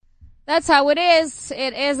That's how it is.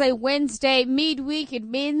 It is a Wednesday midweek. It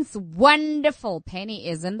means wonderful. Penny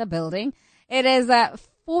is in the building. It is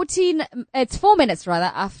 4 minutes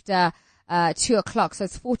rather after 2 o'clock. So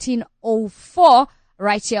it's 14:04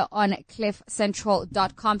 right here on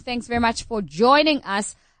cliffcentral.com. Thanks very much for joining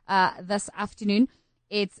us this afternoon.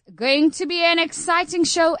 It's going to be an exciting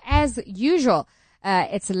show as usual.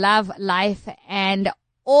 It's love, life, and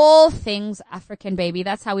all things African, baby.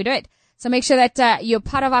 That's how we do it. So make sure that you're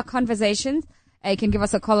part of our conversations. You can give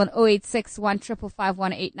us a call on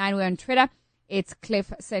 0861555189. We're on Twitter. It's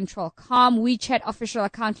Cliff Central Com. WeChat official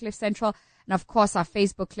account Cliff Central. And of course our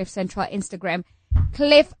Facebook Cliff Central, Instagram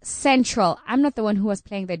Cliff Central. I'm not the one who was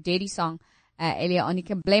playing the dirty song earlier on. You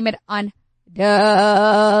can blame it on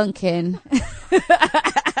Duncan.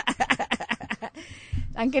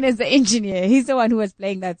 Duncan is the engineer. He's the one who was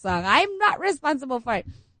playing that song. I'm not responsible for it.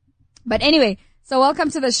 But anyway, so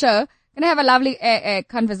welcome to the show. Gonna have a lovely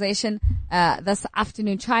conversation this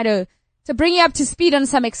afternoon. Try to bring you up to speed on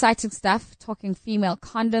some exciting stuff. Talking female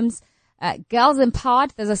condoms, girls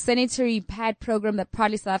empowered. There's a sanitary pad program that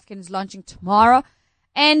Proudly South African is launching tomorrow.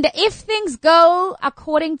 And if things go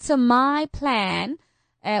according to my plan,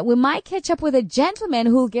 we might catch up with a gentleman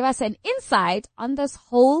who will give us an insight on this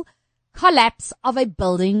whole collapse of a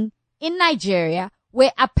building in Nigeria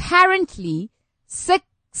where apparently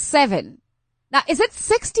 7. Now, is it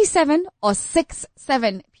 67 or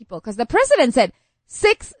 67 people? Because the president said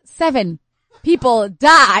 7 people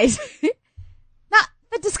died. Now,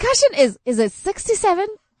 the discussion is it 67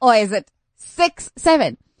 or is it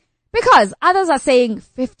 7? Because others are saying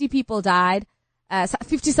 50 people died,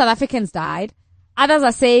 50 South Africans died. Others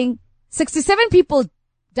are saying 67 people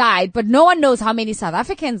died, but no one knows how many South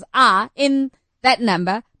Africans are in that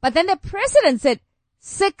number. But then the president said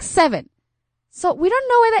 7. So we don't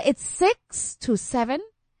know whether it's 6 to 7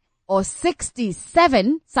 or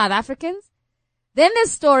 67 South Africans. Then there's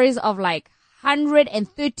stories of like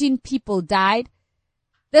 113 people died.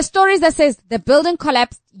 There's stories that says the building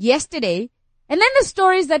collapsed yesterday. And then there's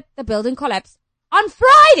stories that the building collapsed on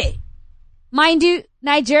Friday. Mind you,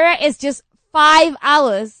 Nigeria is just 5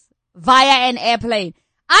 hours via an airplane.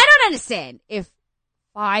 I don't understand if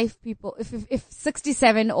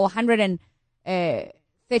 67 or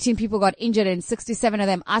 113 people got injured and 67 of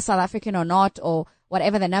them are South African or not, or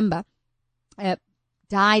whatever the number,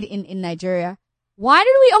 died in Nigeria. Why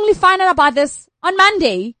did we only find out about this on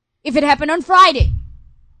Monday if it happened on Friday?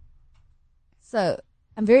 So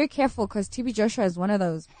I'm very careful because TB Joshua is one of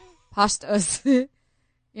those pastors, and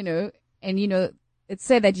it's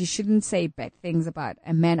said that you shouldn't say bad things about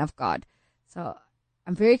a man of God. So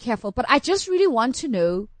I'm very careful, but I just really want to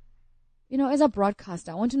know, as a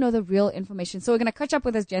broadcaster, I want to know the real information. So we're going to catch up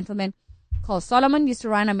with this gentleman called Solomon. Used to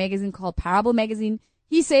run a magazine called Parable Magazine.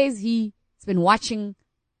 He says he's been watching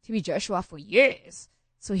TB Joshua for years.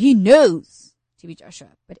 So he knows TB Joshua.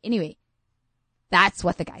 But anyway, that's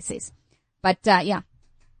what the guy says. But,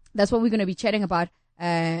 that's what we're going to be chatting about,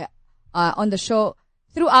 on the show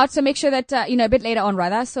throughout. So make sure that, a bit later on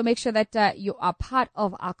rather. So make sure that, you are part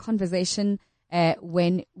of our conversation,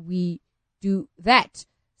 when we do that.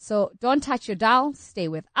 So don't touch your dial. Stay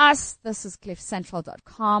with us. This is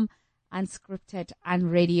cliffcentral.com, unscripted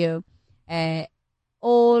and radio. Anything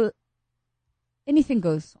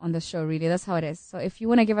goes on the show, really. That's how it is. So if you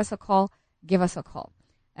want to give us a call, give us a call.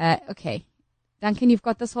 Okay. Duncan, you've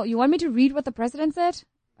got this you want me to read what the president said?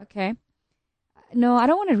 Okay. No, I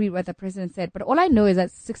don't want to read what the president said, but all I know is that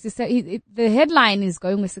 67, the headline is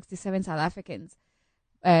going with 67 South Africans.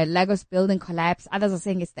 Lagos building collapse. Others are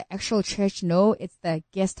saying it's the actual church. No, it's the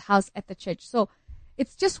guest house at the church. So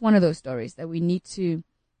it's just one of those stories that we need to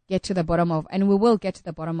get to the bottom of, and we will get to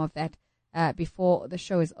the bottom of that before the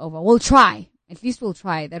show is over. We'll try. At least we'll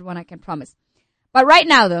try. That one I can promise. But right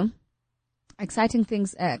now, though, exciting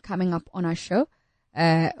things coming up on our show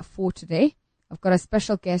for today. I've got a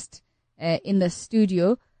special guest in the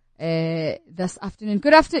studio this afternoon.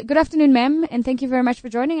 Good afternoon, ma'am, and thank you very much for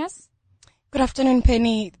joining us. Good afternoon,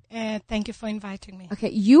 Penny. Thank you for inviting me. Okay,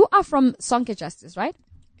 you are from Sonke Justice, right?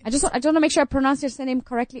 I just want to make sure I pronounce your surname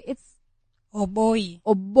correctly. It's Oboyi.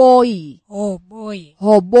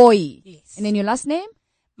 Yes. And then your last name?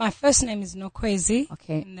 My first name is Nokwezi.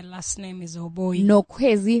 Okay. And the last name is Oboyi.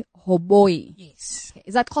 Nokwezi Hoboyi. Yes. Okay.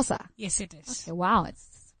 Is that Xhosa? Yes, it is. Okay. Wow,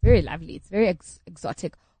 it's very lovely. It's very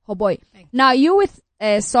exotic. Hoboyi. Now you're with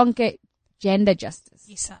Sonke Gender Justice.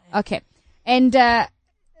 Yes, I am. Okay. And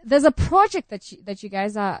there's a project that you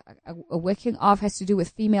guys are working off, has to do with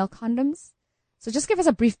female condoms. So just give us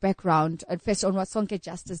a brief background at first on what Sonke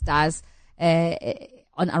Justice does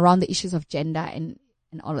around the issues of gender and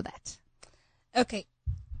all of that. Okay.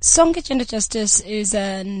 Sonke Gender Justice is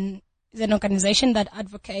an is an organization that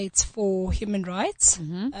advocates for human rights.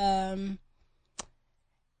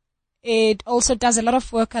 It also does a lot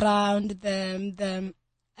of work around the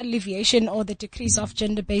alleviation or the decrease of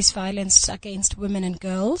gender-based violence against women and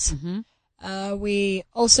girls. We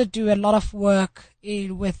also do a lot of work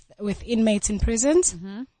with inmates in prisons,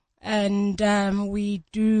 and we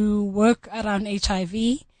do work around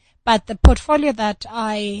HIV. But the portfolio that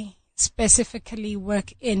I specifically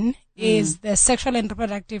work in is the sexual and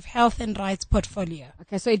reproductive health and rights portfolio.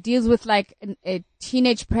 Okay, so it deals with like a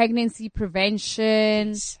teenage pregnancy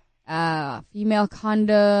prevention, female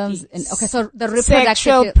condoms, and okay, so the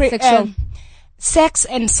reproductive sexual sex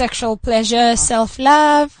and sexual pleasure,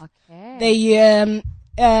 self-love. Okay.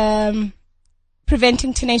 The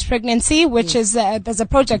preventing teenage pregnancy, which is there's a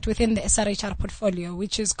project within the SRHR portfolio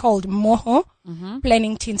which is called MOHO,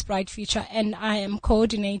 Planning Teens' Bright Future, and I am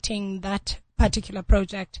coordinating that particular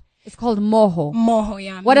project. It's called MOHO. MOHO,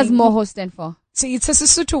 yeah. What does MOHO stand for? So it's a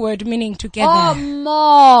Sesotho word meaning together. Oh,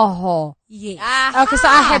 MOHO. Yes. Aha. Okay, so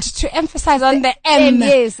I had to emphasize on the M.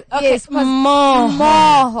 Yes. Okay, Yes. MOHO.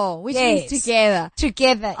 MOHO, which Yes. means together.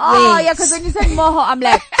 Together. Oh, yes. yeah, because when you said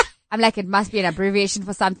MOHO, I'm like, it must be an abbreviation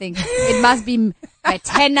for something. It must be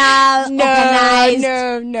maternal, organized,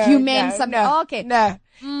 humane, something. No, Oh, okay. No.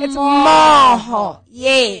 It's MOHO.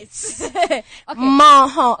 Yes. Okay.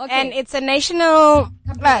 MOHO. Okay. And it's a national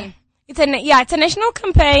Campaign. it's a national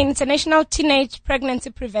campaign. It's a national teenage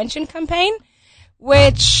pregnancy prevention campaign,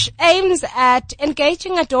 which aims at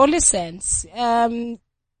engaging adolescents,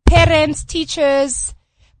 parents, teachers,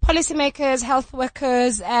 policymakers, health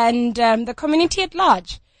workers, and the community at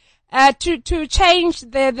large, to change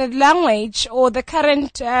the language or the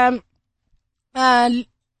current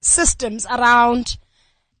systems around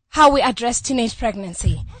how we address teenage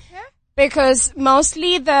pregnancy. Okay. Because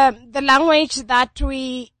mostly the language that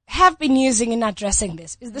we have been using in addressing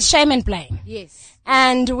this is the shame and blame. Yes.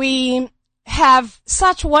 And we have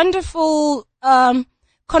such wonderful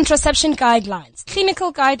contraception guidelines,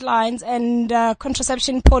 clinical guidelines, and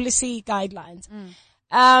contraception policy guidelines,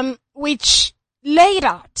 which laid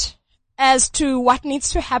out as to what needs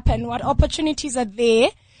to happen, what opportunities are there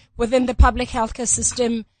within the public healthcare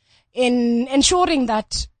system in ensuring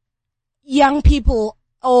that young people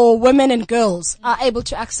or women and girls are able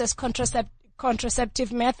to access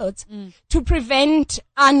contraceptive methods to prevent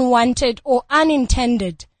unwanted or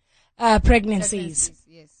unintended pregnancies.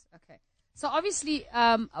 Yes. Okay. So obviously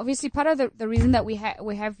part of the reason that we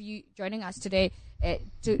have you joining us today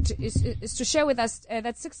is to share with us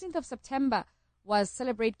that 16th of September was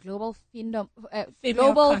Celebrate Global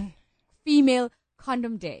Female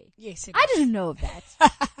Condom Day. Yes, I didn't know of that.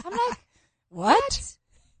 I'm like, what?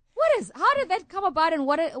 How did that come about, and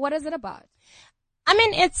what is it about? I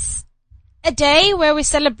mean, it's a day where we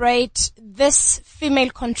celebrate this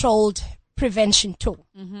female-controlled prevention tool.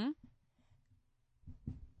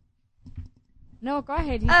 No, go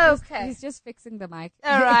ahead. He's just fixing the mic.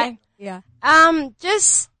 All right. Yeah.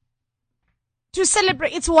 Just to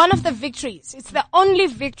celebrate, it's one of the victories. It's the only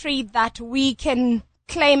victory that we can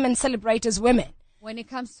claim and celebrate as women. When it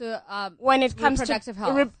comes to reproductive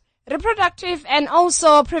health. Reproductive and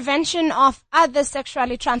also prevention of other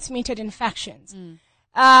sexually transmitted infections.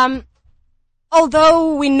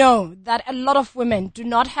 Although we know that a lot of women do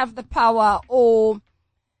not have the power or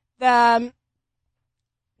the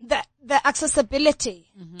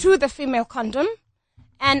accessibility to the female condom,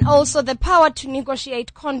 and also the power to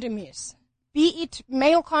negotiate condom use, be it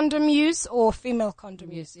male condom use or female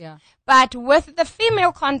condom use. Yeah. But with the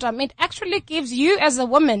female condom, it actually gives you as a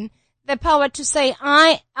woman the power to say,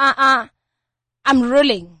 I'm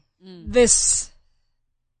ruling this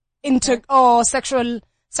or sexual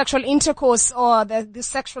intercourse or the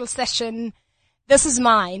sexual session. This is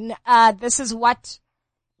mine. This is what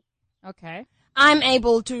I'm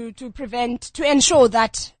able to prevent, to ensure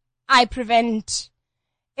that I prevent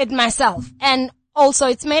it myself. And also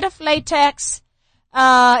it's made of latex.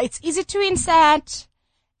 It's easy to insert.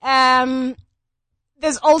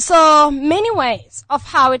 There's also many ways of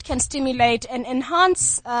how it can stimulate and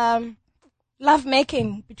enhance love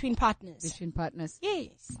making between partners.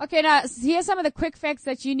 Yes. Okay, now here's some of the quick facts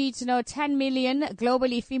that you need to know. 10 million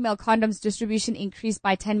globally, female condoms distribution increased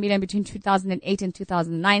by 10 million between 2008 and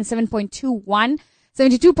 2009.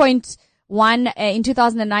 72.1 in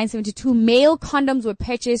 2009. 72 male condoms were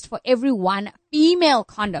purchased for every one female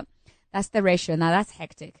condom. That's the ratio. Now that's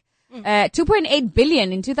hectic. 2.8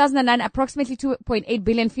 billion in 2009. Approximately 2.8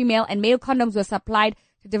 billion female and male condoms were supplied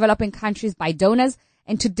to developing countries by donors.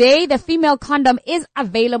 And today, the female condom is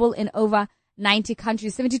available in over 90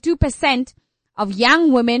 countries. 72% of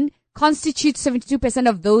young women constitutes 72%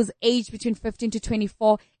 of those aged between 15 to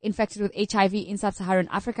 24 infected with HIV in sub-Saharan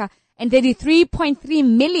Africa, and 33.3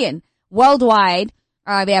 million worldwide.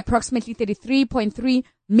 There are approximately 33.3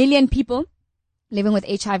 million people living with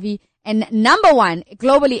HIV. And number one,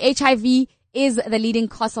 globally, HIV is the leading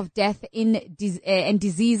cause of death and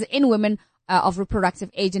disease in women of reproductive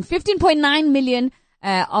age. And 15.9 million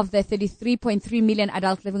of the 33.3 million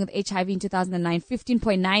adults living with HIV in 2009,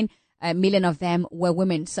 15.9 million of them were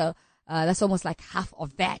women. So that's almost like half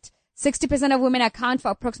of that. 60% of women account for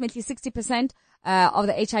approximately 60% of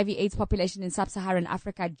the HIV/AIDS population in sub-Saharan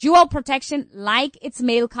Africa. Dual protection, like its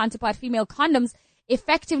male counterpart, female condoms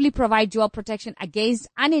effectively provide dual protection against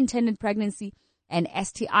unintended pregnancy and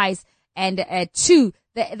STIs. And two,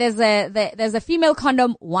 there's a female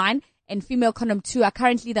condom 1 and female condom 2 are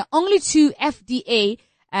currently the only two FDA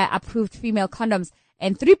approved female condoms.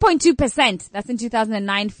 And 3.2%, that's in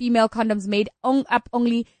 2009, female condoms made up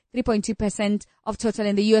only 3.2% of total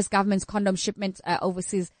in the U.S. government's condom shipment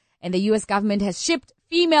overseas. And the U.S. government has shipped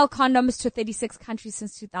female condoms to 36 countries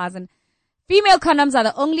since 2000. Female condoms are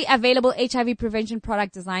the only available HIV prevention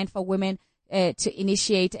product designed for women to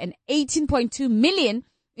initiate. And 18.2 million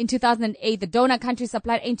in 2008, the donor country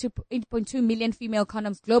supplied 8.2 million female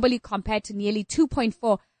condoms globally compared to nearly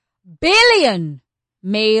 2.4 billion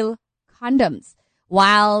male condoms.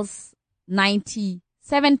 Whilst 97%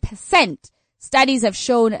 studies have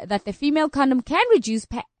shown that the female condom can reduce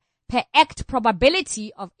per act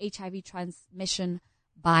probability of HIV transmission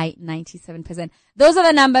by 97%. Those are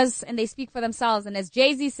the numbers and they speak for themselves. And as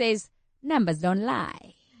Jay-Z says, numbers don't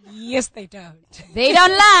lie. Yes, they don't. They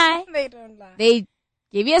don't lie. They don't lie. They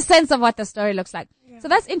give you a sense of what the story looks like. Yeah. So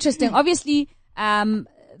that's interesting. Obviously,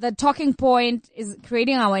 the talking point is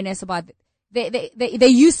creating awareness about the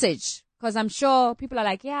usage. Because I'm sure people are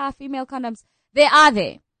like, yeah, female condoms, they are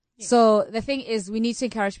there. Yeah. So the thing is, we need to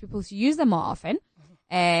encourage people to use them more often.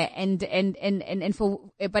 But at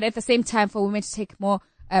the same time, for women to take more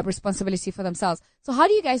responsibility for themselves. So how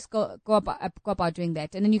do you guys go about doing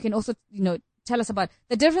that? And then you can also, tell us about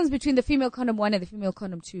the difference between the female condom 1 and the female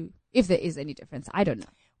condom 2, if there is any difference. I don't know.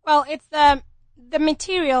 Well, it's the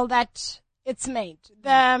material that it's made.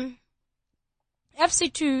 The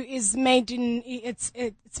FC2 is made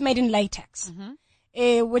it's made in latex,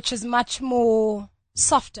 which is much more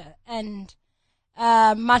softer and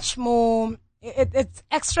much more. It's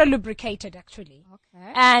extra lubricated actually.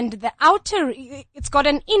 Okay. And the outer, it's got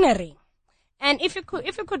an inner ring. And if you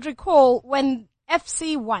could recall when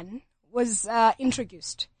FC1 was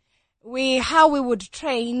introduced, how we would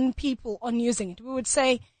train people on using it, we would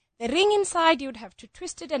say the ring inside you would have to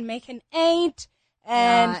twist it and make an 8.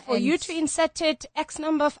 And for you to insert it X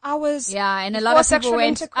number of hours. Yeah, and a lot of people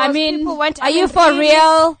went, are you for really?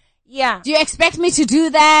 real? Yeah. Do you expect me to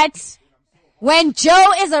do that? When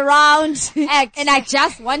Joe is around and I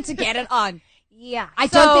just want to get it on. Yeah. I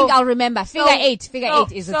don't think I'll remember. Figure 8.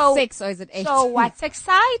 Is it 6 or is it 8? So what's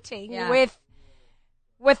exciting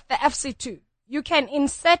with the FC2, you can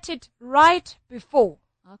insert it right before.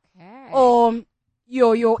 Okay.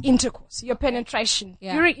 Your intercourse, your penetration.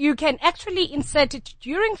 Yeah. You can actually insert it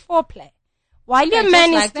during foreplay while your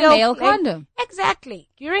man is still the male condom. Exactly.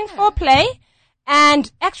 During foreplay, and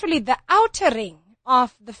actually the outer ring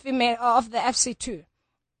of the female of the FC2,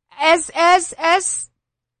 as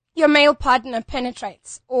your male partner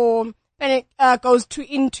penetrates or goes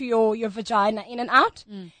into your vagina in and out,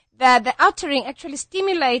 the outer ring actually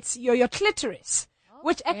stimulates your clitoris,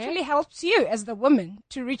 which actually helps you as the woman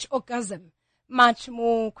to reach orgasm much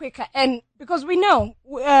more quicker. And because we know,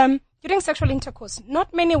 during sexual intercourse,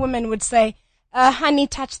 not many women would say, honey,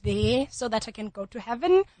 touch there so that I can go to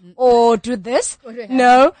heaven or do this.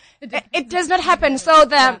 No, it does not happen. So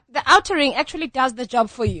the outer ring actually does the job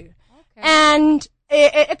for you. Okay. And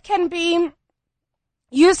it can be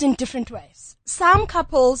used in different ways. Some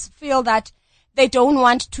couples feel that they don't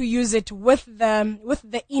want to use it with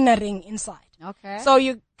the inner ring inside. Okay. So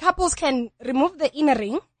couples can remove the inner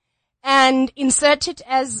ring and insert it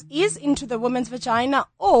as is into the woman's vagina,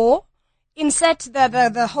 or insert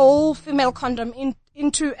the whole female condom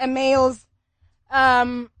into a male's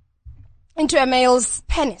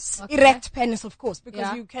penis. Okay. Erect penis, of course,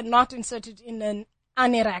 because you cannot insert it in an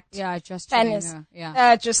unerect penis.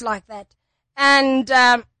 Just like that. And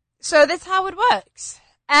so that's how it works.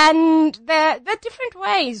 And there are different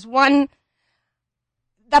ways one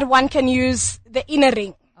can use the inner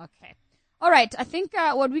ring. Okay. All right. I think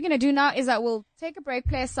what we're going to do now is that we'll take a break,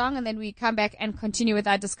 play a song, and then we come back and continue with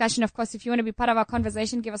our discussion. Of course, if you want to be part of our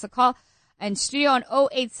conversation, give us a call and studio on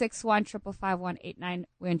 0861 555 189.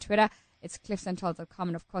 We're on Twitter It's cliffcentral.com.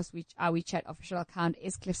 And of course, our WeChat official account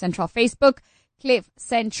is Cliff Central. Facebook, Cliff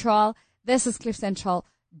Central. This is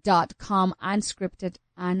cliffcentral.com, unscripted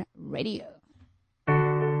and radio.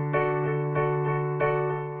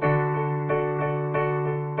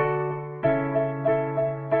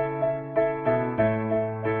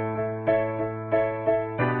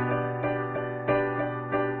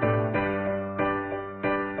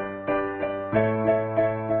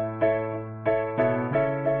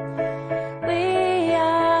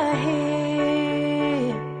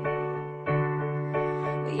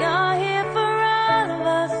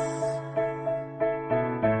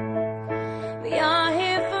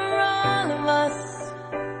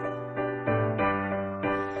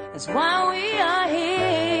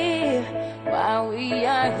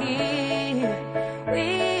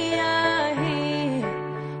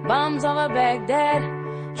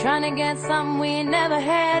 Trying to get something we never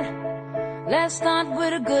had. Let's start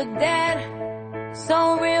with a good dad.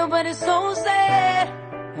 So real, but it's so sad.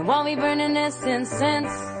 And while we burning this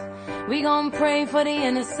incense, we gon' pray for the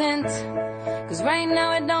innocent. Cause right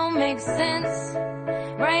now it don't make sense.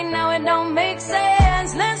 Right now it don't make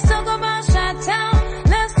sense. Let's talk about Chi-Town.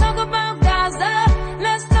 Let's talk about Gaza.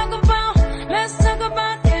 Let's talk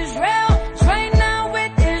about Israel. It's right now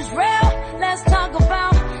with Israel. Let's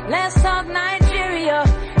talk Nigeria.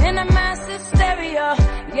 In a mass hysteria,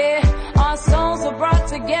 yeah. Our souls are brought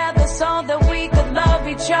together so that we could love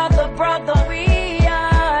each other, brother. We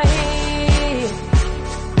are here.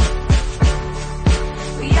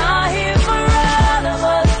 We are here for all of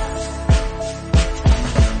us.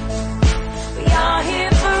 We are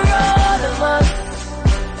here for all of us.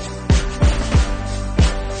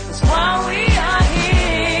 That's why we are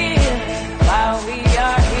here. Why we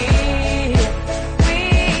are here. We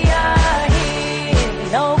are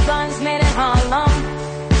here. No guns made in Harlem,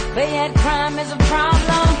 but yet crime is a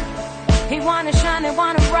problem. He wanna shine, they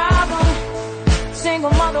wanna rob him.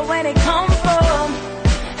 Single mother, where they come from?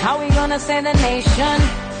 How we gonna save the nation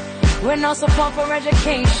with no support for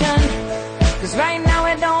education? Cause right now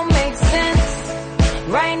it don't make sense.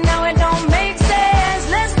 Right now it don't make sense.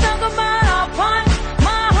 Let's talk about our part.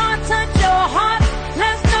 My heart touch your heart.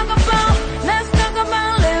 Let's talk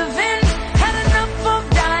about living. Had enough of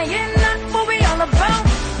dying, that's what we all about.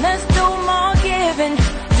 Let's do more giving,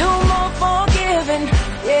 do more forgiving.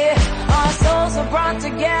 Yeah, our souls are brought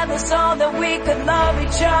together so that we could love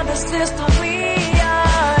each other, sister. We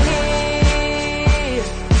are here.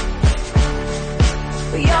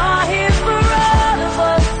 We are here for all of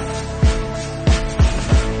us.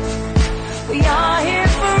 We are here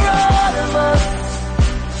for all of us.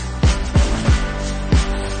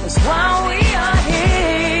 That's why we are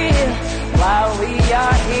here. Why we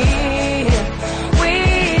are here. We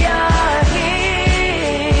are here.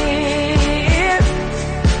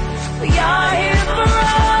 We are here for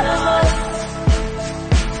all of us.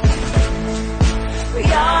 We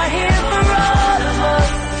are here for all of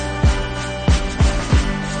us.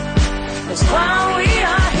 That's why we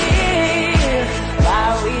are here. Why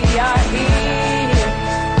we are here.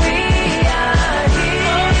 We are here. We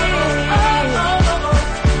are here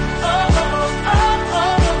for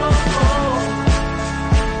all of us.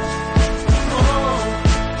 We are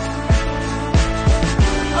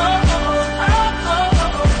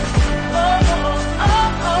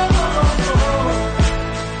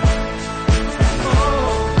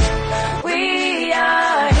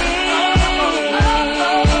here for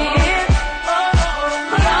all of us.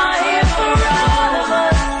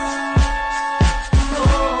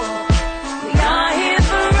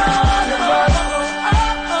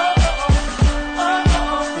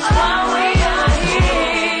 That's why we are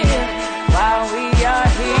here. Why we are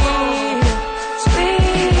here.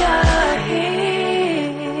 We are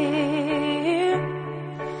here.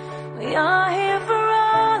 We are here for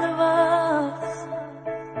all of us.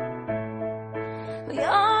 We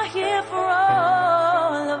are here for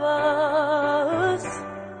all of us.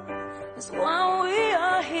 That's why we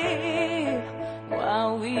are here.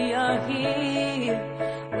 Why we are here.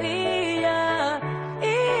 We are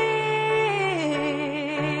here.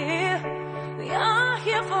 We are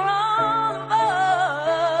here for all of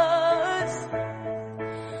us.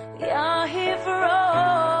 We are here for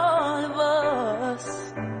all of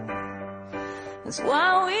us. That's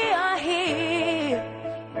why we are here.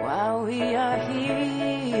 Why we are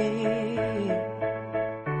here.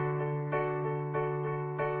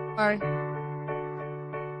 Sorry.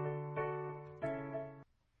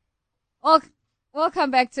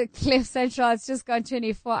 Welcome back to Cliff Central. It's just gone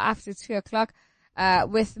 24 after 2 o'clock.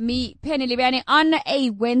 With me, Penny Libiani, on a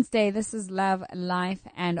Wednesday. This is Love, Life,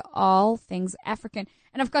 and all things African.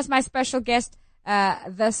 And of course, my special guest,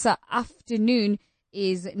 this afternoon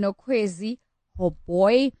is Nokwezi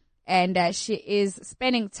Hoboy, and she is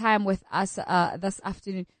spending time with us this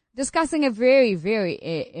afternoon discussing a very,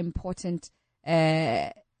 very important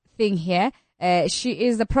thing here. She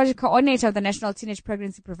is the project coordinator of the National Teenage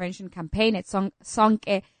Pregnancy Prevention Campaign at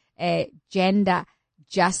Sonke Gender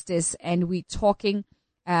Justice, and we're talking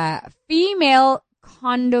Female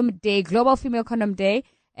Condom Day, Global Female Condom Day,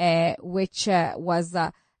 which was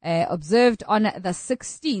observed on the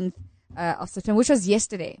 16th of September, which was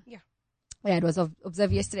yesterday. Yeah, it was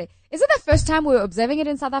observed yesterday. Is it the first time we're observing it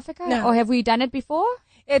in South Africa? No. Or have we done it before?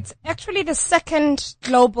 It's actually the second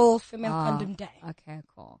Global Female Condom Day. Okay,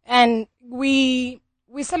 cool. And we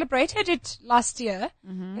celebrated it last year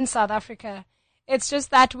in South Africa. It's just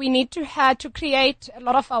that we need to create a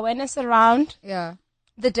lot of awareness around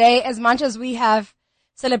the day, as much as we have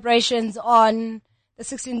celebrations on the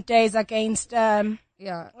 16 days against women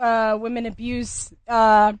abuse,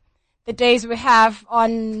 the days we have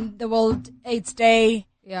on the World AIDS Day,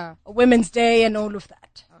 Women's Day, and all of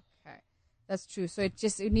that. Okay, that's true. So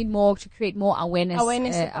you need more to create more awareness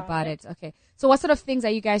about it. Okay. So what sort of things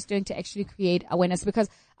are you guys doing to actually create awareness? Because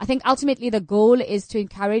I think ultimately the goal is to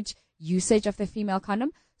encourage usage of the female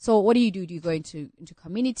condom. So what do you do? Do you go into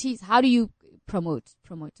communities? How do you promote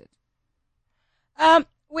it?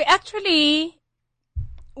 We actually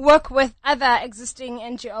work with other existing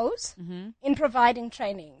NGOs in providing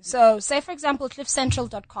training. So say, for example,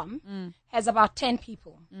 cliffcentral.com has about 10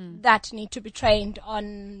 people that need to be trained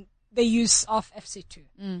on the use of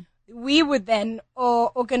FC2. We would then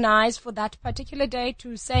organize for that particular day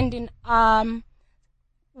to send in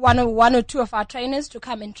one or two of our trainers to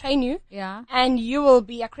come and train you. Yeah. And you will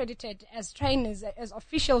be accredited as trainers, as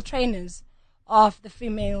official trainers of the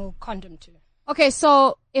female condom too. Okay,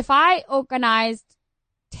 so if I organized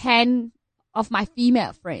 10 of my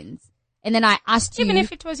female friends, and then I asked you, even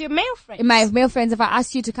if it was your male friends, my male friends, if I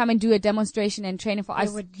asked you to come and do a demonstration and training for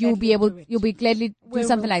us, you'll be gladly do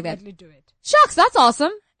something like that. Gladly do it. Shucks, that's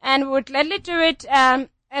awesome. And we would gladly do it. And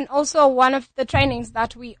also one of the trainings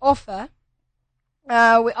that we offer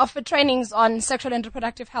trainings on sexual and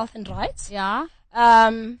reproductive health and rights. Yeah.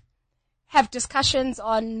 Have discussions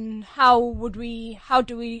on how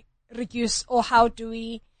do we reduce, or how do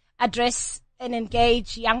we address and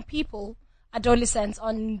engage young people, adolescents,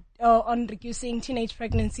 on reducing teenage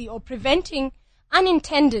pregnancy or preventing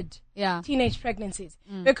unintended teenage pregnancies.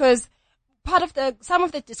 Because some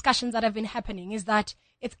of the discussions that have been happening is that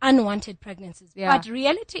it's unwanted pregnancies. Yeah. But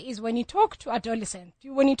reality is, when you talk to adolescents,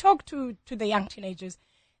 when you talk to the young teenagers,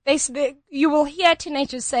 you will hear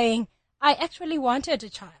teenagers saying, I actually wanted a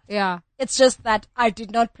child. Yeah. It's just that I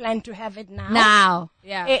did not plan to have it now.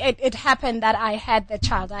 Yeah. It happened that I had the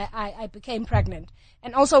child. I became pregnant.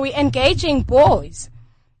 And also we're engaging boys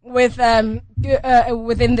with,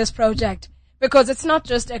 within this project, because it's not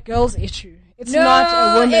just a girl's issue. It's not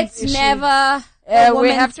a woman's issue. It's never a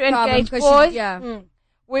we have to engage boys.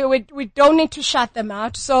 We don't need to shut them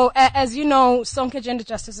out. So, as you know, Sonke Gender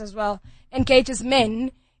Justice as well engages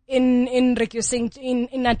men in reducing,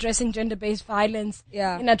 in addressing gender-based violence,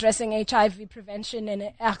 in addressing HIV prevention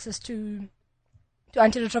and access to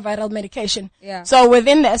antiretroviral medication. Yeah. So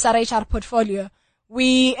within the SRHR portfolio,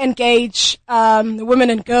 we engage women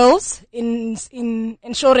and girls in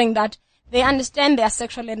ensuring that they understand their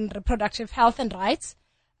sexual and reproductive health and rights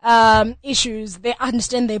issues. They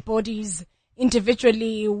understand their bodies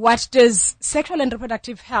individually. What does sexual and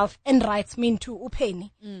reproductive health and rights mean to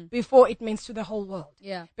Upeni before it means to the whole world?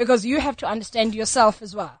 Yeah. Because you have to understand yourself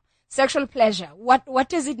as well. Sexual pleasure. What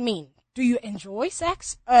does it mean? Do you enjoy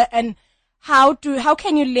sex? And how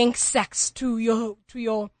can you link sex to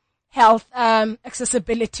your health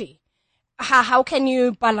accessibility? How can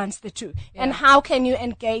you balance the two? Yeah. And how can you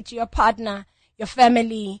engage your partner, your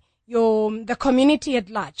family, the community at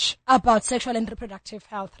large about sexual and reproductive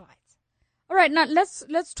health rights? All right, now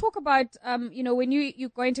let's talk about when you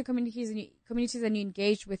go into communities and you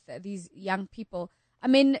engage with these young people. I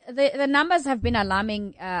mean, the numbers have been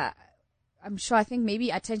alarming. I'm sure. I think maybe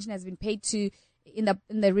attention has been paid to in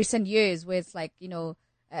the recent years, where it's like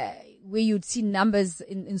where you'd see numbers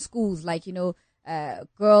in schools, like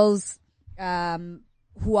girls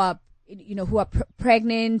who are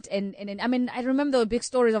pregnant and I mean, I remember there were big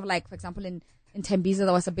stories of, like, for example, in Tembisa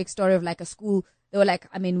there was a big story of like a school. They were like,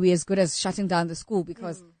 I mean, we're as good as shutting down the school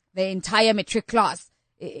because the entire matric class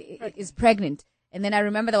is pregnant. And then I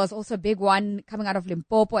remember there was also a big one coming out of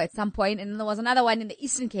Limpopo at some point, and then there was another one in the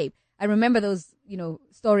Eastern Cape. I remember those,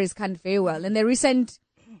 stories kind of very well. In the recent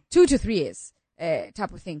 2 to 3 years,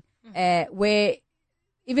 type of thing, where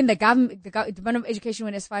even the Department of Education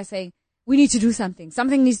went as far as saying, we need to do something.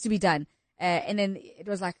 Something needs to be done. and then it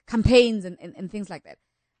was like campaigns and things like that.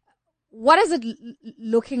 What is it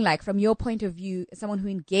looking like from your point of view, as someone who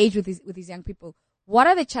engaged with these young people? What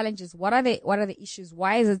are the challenges? What are the issues?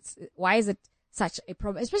 Why is it such a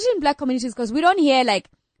problem, especially in black communities? Because we don't hear like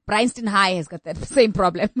Bryanston High has got that same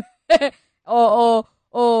problem, or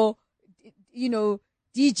you know,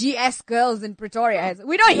 DGS girls in Pretoria.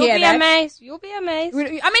 We don't hear that. You'll be amazed.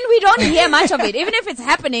 We don't hear much of it. Even if it's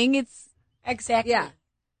happening, it's exactly. Yeah.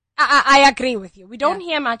 I agree with you. We don't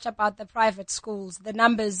hear much about the private schools, the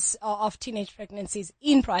numbers of teenage pregnancies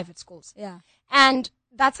in private schools. Yeah. And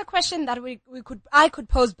that's a question that I could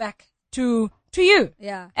pose back to you.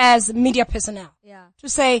 Yeah. As media personnel. Yeah. To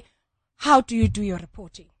say, how do you do your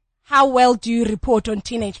reporting? How well do you report on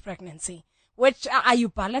teenage pregnancy? Are you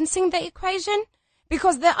balancing the equation?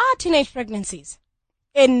 Because there are teenage pregnancies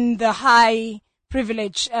in the high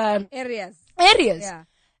privilege areas. Yeah.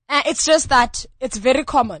 It's just that it's very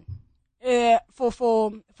common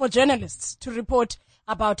for journalists to report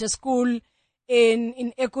about a school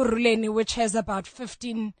in Ekurhuleni which has about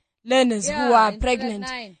 15 learners who are pregnant,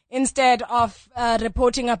 instead of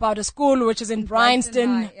reporting about a school which is in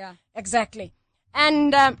Bryanston. Exactly.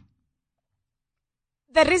 And the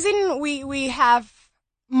reason we have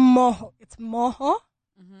Moho, it's Moho,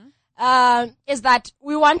 is that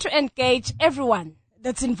we want to engage everyone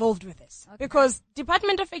that's involved with this. Okay. Because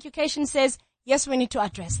Department of Education says, yes, we need to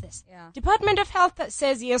address this. Yeah. Department of Health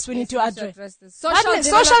says, yes, we need to address this.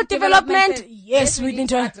 Social development, yes, we need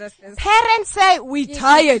to address this. Parents say, we're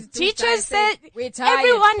tired. Teachers say, we're tired.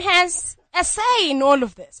 Everyone has a say in all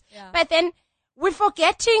of this. Yeah. But then we're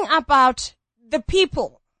forgetting about the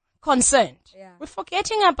people concerned. Yeah. We're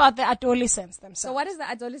forgetting about the adolescents themselves. So what does the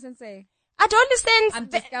adolescent say? Adolescents. I'm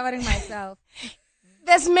discovering myself.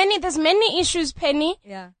 There's many issues, Penny.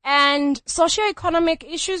 Yeah. And socio-economic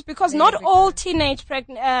issues, because not all teenage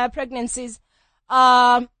pregnancies, they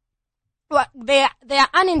are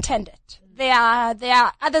unintended. They are,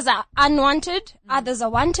 others are unwanted, others are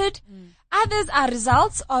wanted, others are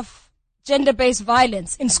results of gender-based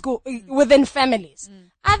violence in school, within families.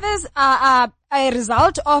 Others are a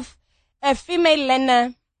result of a female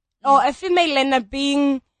learner or a female learner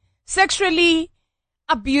being sexually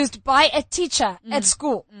abused by a teacher at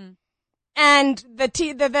school. And the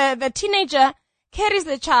teenager carries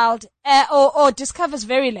the child or discovers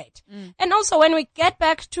very late. And also when we get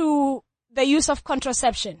back to the use of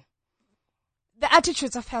contraception, the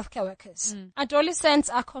attitudes of healthcare workers. Adolescents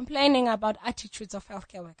are complaining about attitudes of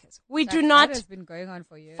healthcare workers. That has been going on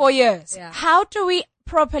for years. Yeah. How do we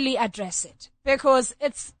properly address it? Because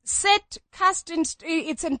it's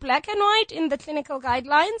it's in black and white in the clinical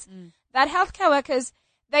guidelines that healthcare workers,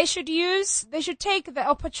 they should take the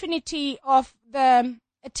opportunity of a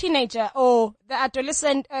teenager or the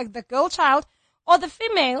adolescent, the girl child or the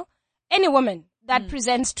female, any woman that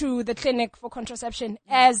presents to the clinic for contraception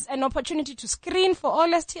as an opportunity to screen for all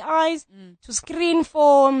STIs, to screen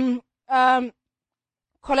for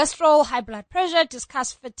cholesterol, high blood pressure,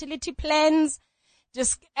 discuss fertility plans,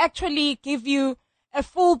 just actually give you a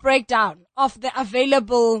full breakdown of the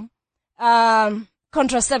available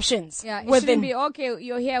contraceptions. Yeah, it shouldn't be, okay,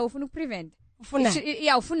 you're here, ufuna prevent.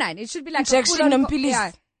 It should be like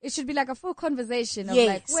it should be like a full conversation of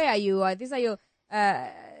like, where are you? These are your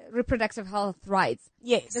reproductive health rights.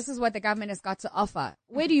 Yes. This is what the government has got to offer.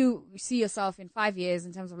 Where do you see yourself in 5 years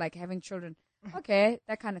in terms of like having children? Okay,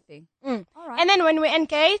 that kind of thing. All right. And then when we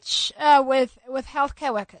engage with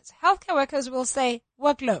healthcare workers will say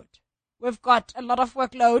workload. We've got a lot of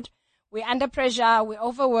workload. We're under pressure. We're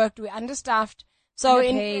overworked. We're understaffed. So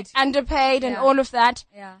underpaid and all of that.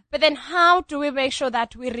 Yeah. But then how do we make sure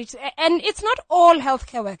that we reach, and it's not all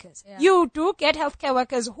healthcare workers. Yeah. You do get healthcare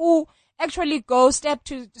workers who actually go step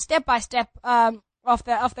by step, of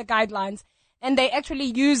the guidelines. And they actually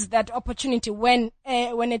use that opportunity when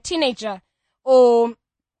a teenager or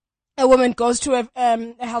a woman goes to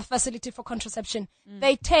a health facility for contraception.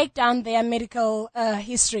 They take down their medical,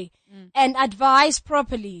 history and advise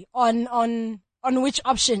properly on which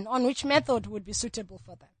option, on which method would be suitable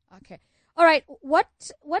for them. Okay. All right. What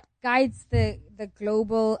guides the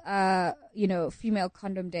global, female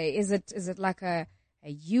condom day? Is it like a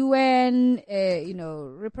UN,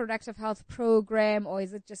 reproductive health program, or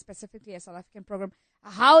is it just specifically a South African program?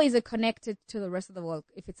 How is it connected to the rest of the world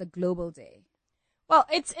if it's a global day? Well,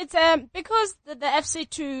 it's because the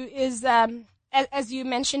FC2 is, as you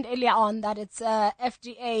mentioned earlier on, that it's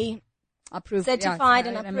FDA approved, certified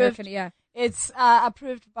and approved. American, It's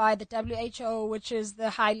approved by the WHO, which is the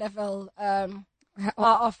high level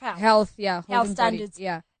of health standards.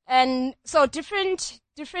 Body, and so different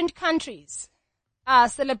countries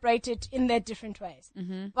celebrate it in their different ways.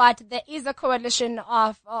 But there is a coalition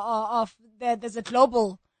there's a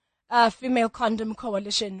global female condom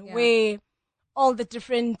coalition where all the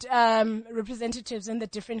different representatives in the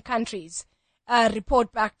different countries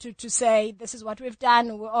report back to say this is what we've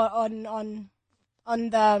done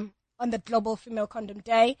on the Global Female Condom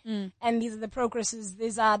Day, and these are the progresses,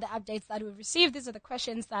 these are the updates that we've received, these are the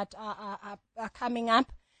questions that are coming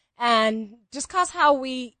up, and discuss how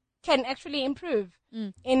we can actually improve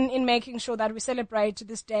in making sure that we celebrate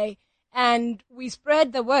this day and we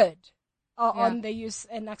spread the word on the use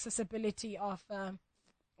and accessibility of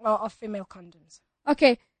female condoms.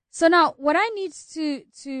 Okay. So now what I need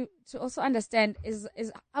to also understand is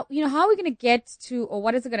how are we going to get to, or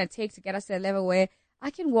what is it going to take to get us to a level where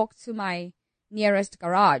I can walk to my nearest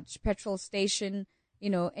garage, petrol station,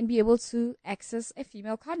 and be able to access a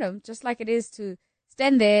female condom, just like it is to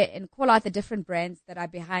stand there and call out the different brands that are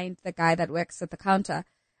behind the guy that works at the counter.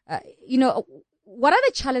 What are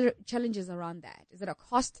the challenges around that? Is it a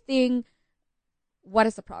cost thing? What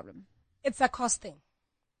is the problem? It's a cost thing.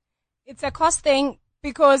 It's a cost thing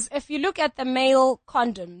because if you look at the male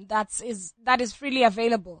condom that is freely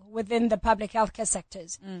available within the public healthcare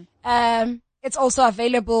sectors, it's also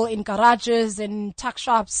available in garages, in tuck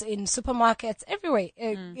shops, in supermarkets, everywhere,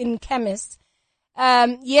 in chemists.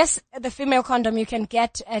 Yes, the female condom you can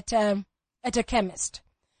get at a chemist,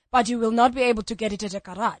 but you will not be able to get it at a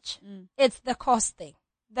garage. It's the cost thing.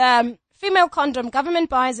 The female condom, government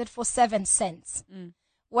buys it for 7 cents,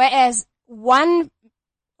 whereas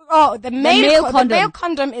the male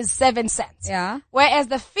condom is 7 cents. Yeah. Whereas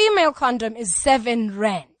the female condom is 7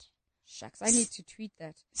 rand. Shucks, I need to tweet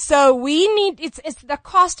that. So we need, it's the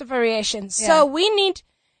cost variation. Yeah. So we need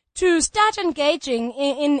to start engaging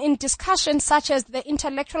in discussions such as the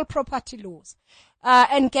intellectual property laws,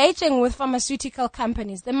 engaging with pharmaceutical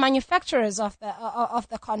companies, the manufacturers of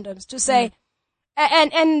the condoms to say,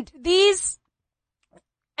 and these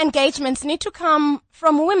engagements need to come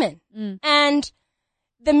from women, and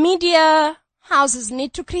the media houses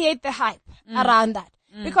need to create the hype around that,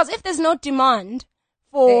 because if there's no demand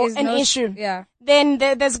for an issue, then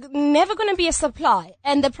there's never going to be a supply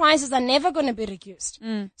and the prices are never going to be reduced.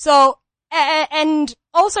 So, and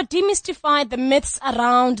also demystify the myths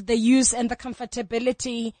around the use and the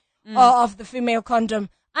comfortability of the female condom.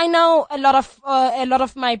 I know a lot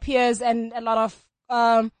of my peers and a lot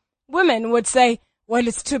of women would say, well,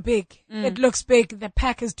 it's too big. It looks big. The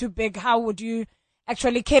pack is too big. How would you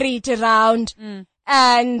actually carry it around?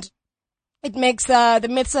 And it makes the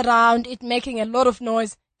myths around it making a lot of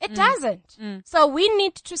noise. It doesn't. So we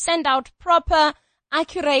need to send out proper,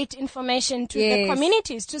 accurate information to the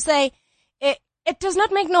communities to say it does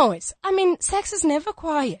not make noise. I mean, sex is never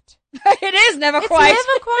quiet. It is never quiet. It's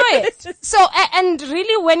never quiet. So, and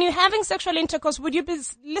really, when you're having sexual intercourse, would you be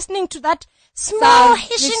listening to that small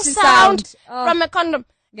hissing sound from a condom?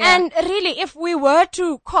 Yeah. And really, if we were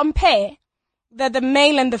to compare the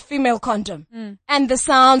male and the female condom and the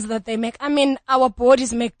sounds that they make, I mean, our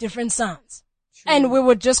bodies make different sounds. True. And we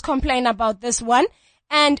would just complain about this one.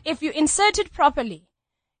 And if you insert it properly,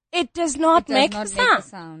 it does not make a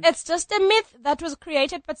sound. It's just a myth that was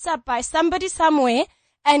created by somebody somewhere,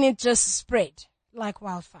 and it just spread like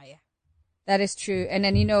wildfire. That is true. And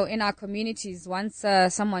then, in our communities, once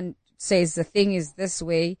someone says the thing is this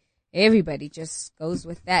way, everybody just goes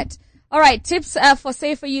with that. All right, tips for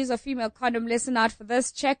safer use of female condom. Listen out for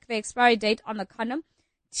this. Check the expiry date on the condom.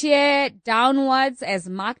 Tear downwards as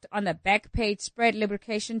marked on the back page. Spread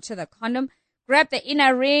lubrication to the condom. Grab the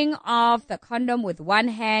inner ring of the condom with one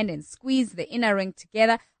hand and squeeze the inner ring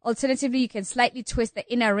together. Alternatively, you can slightly twist the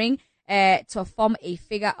inner ring to form a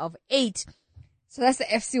figure of 8. So that's the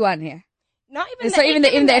FC1 here. Not even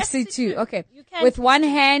even the FC2. Okay. With one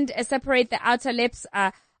hand, separate the outer lips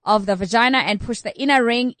of the vagina and push the inner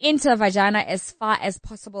ring into the vagina as far as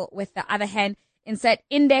possible. With the other hand, insert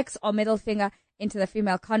index or middle finger into the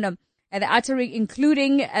female condom. The outer ring,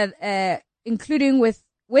 including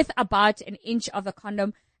with about an inch of the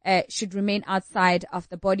condom, should remain outside of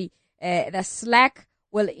the body. The slack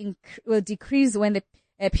will decrease when the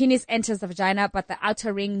penis enters the vagina, but the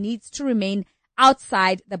outer ring needs to remain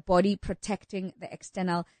outside the body, protecting the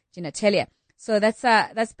external genitalia. So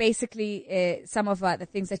that's basically some of the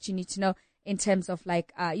things that you need to know in terms of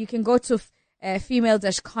you can go to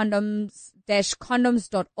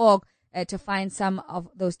female-condoms.org to find some of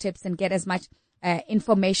those tips and get as much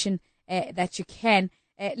information that you can.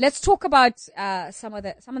 Let's talk about some of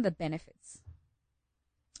the benefits.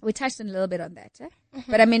 We touched on a little bit on that,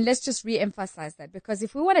 but I mean, let's just re-emphasize that, because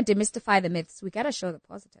if we want to demystify the myths, we got to show the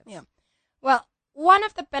positives. Yeah. Well, one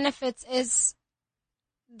of the benefits is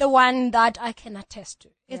the one that I can attest to.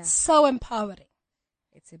 It's so empowering.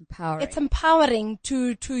 It's empowering. It's empowering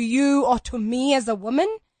to you or to me as a woman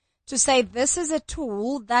to say, this is a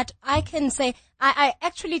tool that I can say, I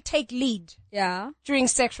actually take lead during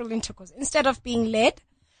sexual intercourse. Instead of being led,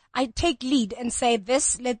 I take lead and say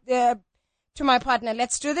to my partner,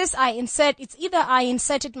 let's do this. It's either I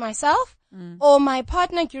insert it myself or my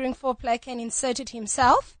partner during foreplay can insert it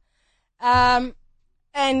himself. And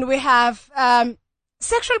we have,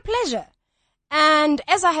 sexual pleasure. And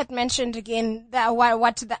as I had mentioned again,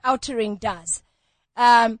 what the outering does.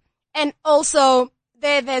 And also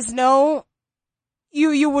there's no,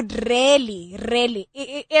 you would really,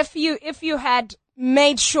 if you had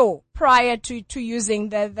made sure prior to using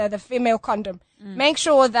the female condom, make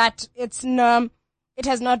sure that it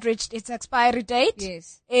has not reached its expiry date.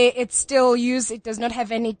 Yes. It's still used. It does not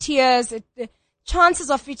have any tears. The chances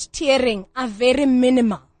of it tearing are very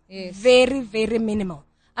minimal. Yes. Very, very minimal.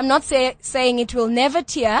 I'm not saying it will never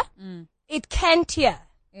tear. It can tear.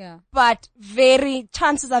 Yeah. But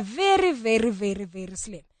chances are very, very, very, very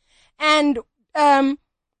slim. And,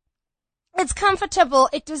 it's comfortable.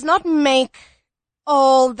 It does not make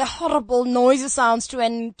all the horrible noisy sounds to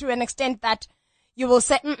an extent that you will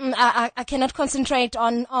say, I cannot concentrate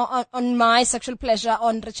on my sexual pleasure,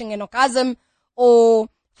 on reaching an orgasm or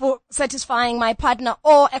for satisfying my partner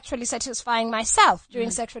or actually satisfying myself during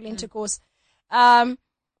sexual intercourse.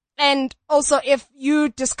 And also if you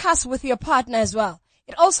discuss with your partner as well,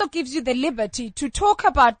 it also gives you the liberty to talk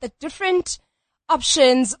about the different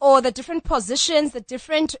options or the different positions, the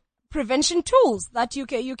different prevention tools that you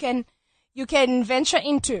can venture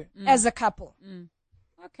into as a couple.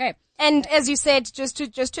 Okay. And as you said, just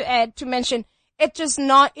to add, to mention, it does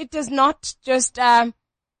not just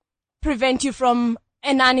prevent you from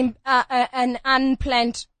an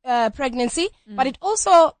unplanned pregnancy, but it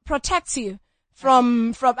also protects you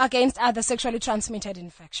from against other sexually transmitted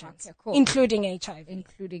infections, okay, cool. including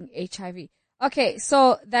HIV. Okay,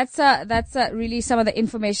 so that's really some of the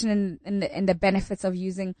information and the benefits of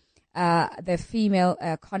using the female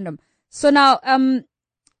condom. So now,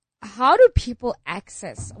 how do people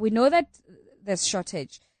access? We know that there's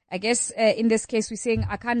shortage. I guess in this case we're saying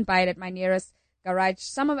I can't buy it at my nearest garage.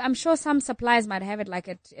 I'm sure some suppliers might have it like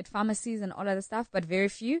at pharmacies and all other stuff, but very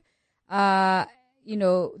few. The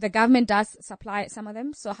government does supply some of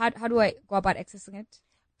them. So how do I go about accessing it?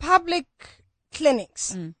 Public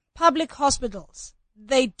clinics, public hospitals,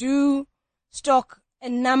 they do stock a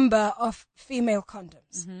number of female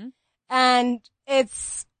condoms. And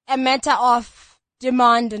it's a matter of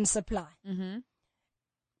demand and supply.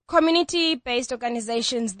 Community-based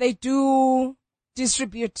organizations, they do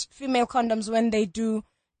distribute female condoms when they do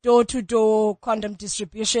door-to-door condom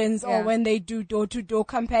distributions or when they do door-to-door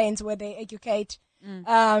campaigns where they educate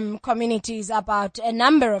communities about a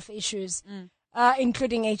number of issues,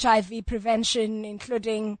 including HIV prevention,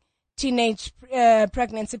 including teenage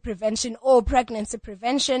pregnancy prevention or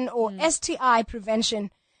STI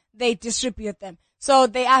prevention. They distribute them. So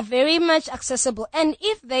they are very much accessible. And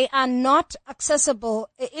if they are not accessible,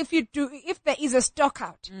 if there is a stock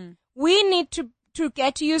out, we need to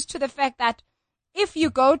get used to the fact that if you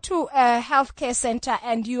go to a healthcare center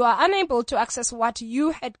and you are unable to access what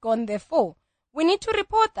you had gone there for, we need to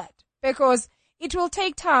report that because it will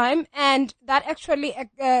take time and that actually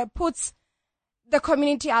puts the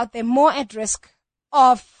community out there more at risk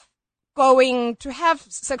of going to have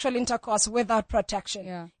sexual intercourse without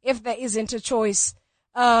protection if there isn't a choice,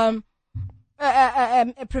 a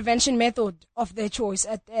prevention method of their choice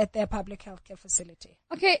at their public healthcare facility.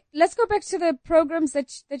 Okay, let's go back to the programs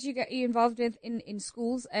that you get involved with in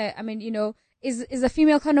schools. Is a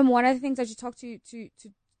female condom one of the things that you talk to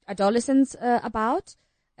adolescents about?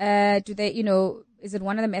 Do they, is it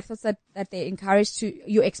one of the methods that they encourage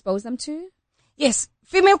you expose them to? Yes,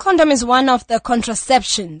 female condom is one of the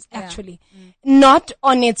contraceptions, actually. Not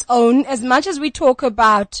on its own. As much as we talk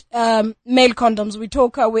about male condoms,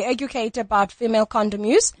 we educate about female condom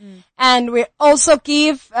use, and we also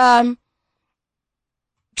give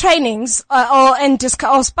trainings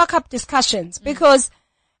or spark up discussions because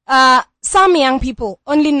some young people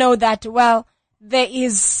only know that there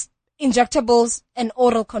is injectables and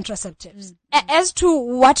oral contraceptives. As to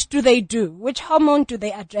what do they do, which hormone do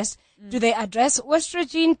they address? Do they address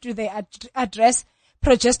estrogen? Do they address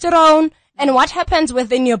progesterone? And what happens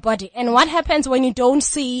within your body? And what happens when you don't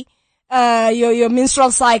see your menstrual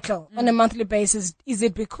cycle on a monthly basis? Is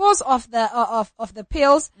it because of the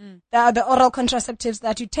pills, the oral contraceptives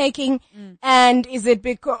that you're taking? And is it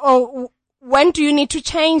because when do you need to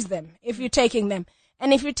change them if you're taking them?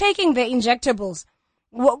 And if you're taking the injectables,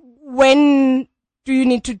 when do you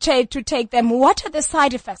need to take them? What are the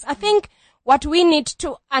side effects? I think what we need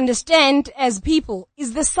to understand as people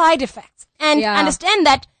is the side effects, and understand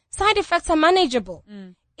that side effects are manageable.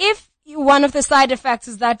 If one of the side effects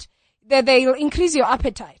is that they'll increase your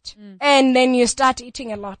appetite, and then you start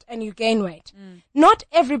eating a lot and you gain weight. Not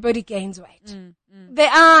everybody gains weight.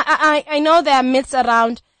 I know there are myths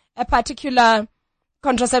around a particular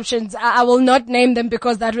contraceptions. I will not name them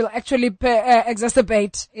because that will actually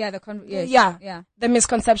exacerbate the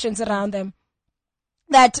misconceptions around them.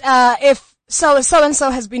 That if so and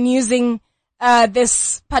so has been using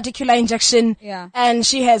this particular injection, and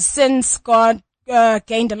she has since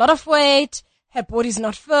gained a lot of weight, her body's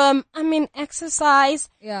not firm. I mean, exercise.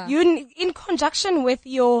 You in conjunction with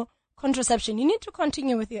your contraception, you need to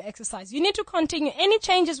continue with your exercise. You need to continue any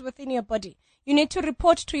changes within your body. You need to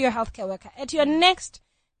report to your healthcare worker at your next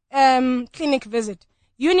clinic visit.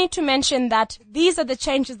 You need to mention that these are the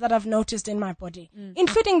changes that I've noticed in my body,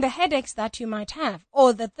 including the headaches that you might have,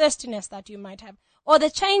 or the thirstiness that you might have, or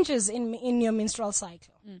the changes in your menstrual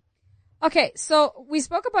cycle. Okay, so we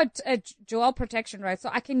spoke about dual protection, right?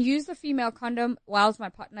 So I can use the female condom whilst my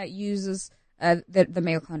partner uses the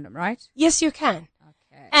male condom, right? Yes, you can.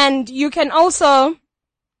 Okay. And you can also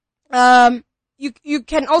you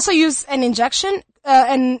can also use an injection,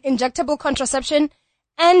 an injectable contraception,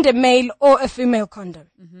 and a male or a female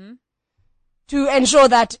condom to ensure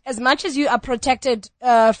that as much as you are protected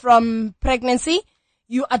from pregnancy,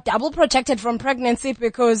 you are double protected from pregnancy,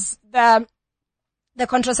 because the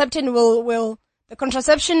contraception will work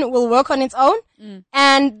on its own,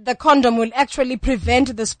 and the condom will actually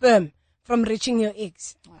prevent the sperm from reaching your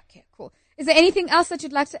eggs. Okay, cool. Is there anything else that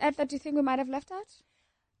you'd like to add that you think we might have left out?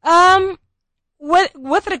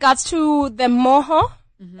 With regards to the MOHO,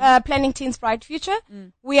 Planning Teens Bright Future,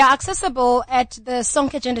 we are accessible at the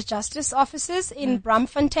Sonke Gender Justice offices in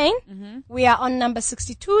Braamfontein. We are on number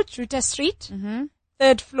 62, Truter Street,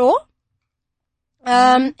 3rd floor.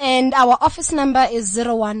 And our office number is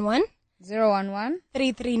 011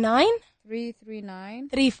 339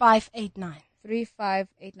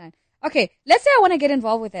 3589. Okay, let's say I want to get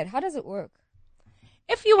involved with that. How does it work?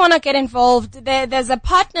 If you want to get involved, there's a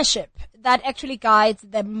partnership that actually guides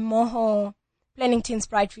the MOHO Planning Teens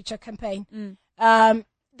Bright Future campaign.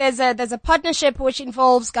 There's a partnership which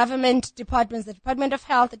involves government departments, the Department of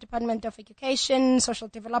Health, the Department of Education, Social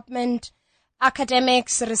Development,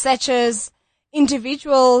 academics, researchers,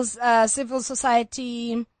 individuals, civil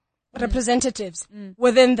society representatives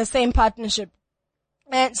within the same partnership.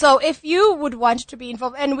 And so if you would want to be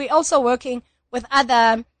involved, and we're also working with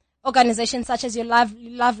other organizations such as your Love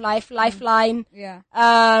Life, Lifeline,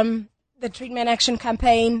 the Treatment Action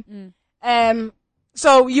Campaign.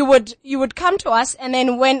 So you would come to us, and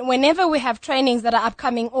then whenever we have trainings that are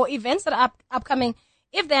upcoming or events that are upcoming,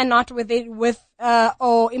 if they're not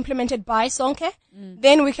or implemented by Sonke,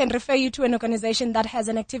 then we can refer you to an organization that has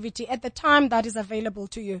an activity at the time that is available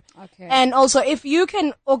to you. Okay. And also, if you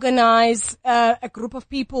can organize a group of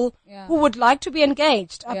people who would like to be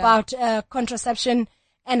engaged about contraception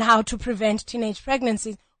and how to prevent teenage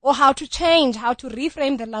pregnancies, or how to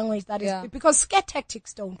reframe the language that is, because scare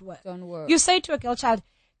tactics don't work. You say to a girl child,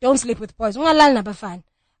 don't sleep with boys. When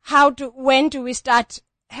do we start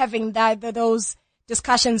having those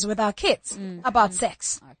discussions with our kids about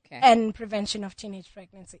sex and prevention of teenage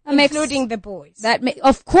pregnancy, including the boys?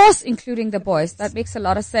 Of course, including the boys. That makes a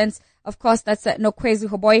lot of sense. Of course, that's Nokwezi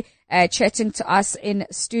Hoboy chatting to us in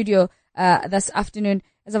studio this afternoon.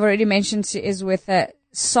 As I've already mentioned, she is with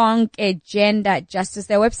Sonke Gender Justice.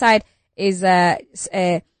 Their website is your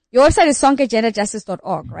website is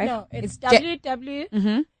sonkegenderjustice.org, right? No, it's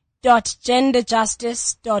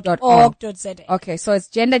www.genderjustice.org.za. Okay, so it's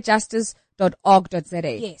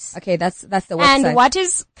genderjustice.org.za. Yes. Okay, that's the website. And what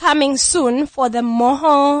is coming soon for the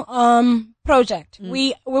MOHO project?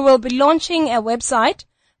 We will be launching a website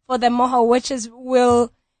for the MOHO, which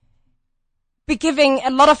will be giving a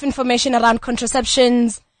lot of information around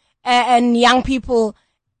contraceptions and young people.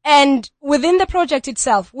 And within the project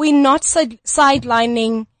itself, we're not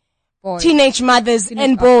sidelining teenage mothers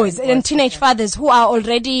and boys and teenage fathers who are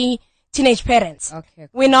already teenage parents. Okay.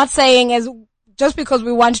 We're not saying just because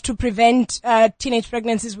we want to prevent teenage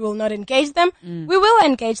pregnancies, we will not engage them. We will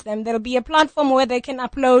engage them. There'll be a platform where they can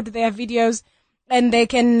upload their videos, and they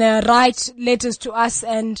can write letters to us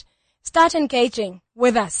and start engaging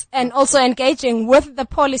with us, and also engaging with the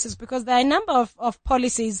policies, because there are a number of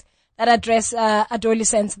policies that address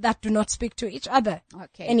adolescents that do not speak to each other.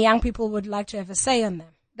 Okay. And young people would like to have a say on them.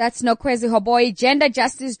 That's Nokwezi Hoboy,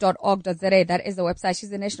 genderjustice.org.za. That is the website. She's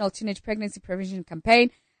the National Teenage Pregnancy Prevention Campaign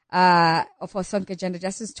for Sonke Gender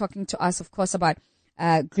Justice, talking to us, of course, about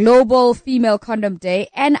Global Female Condom Day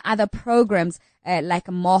and other programs like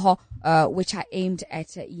Moho, which are aimed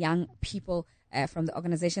at young people from the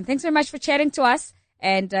organization. Thanks very much for chatting to us,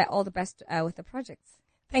 and all the best with the projects.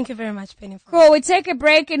 Thank you very much, Penny. Cool. We take a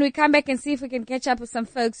break and we come back and see if we can catch up with some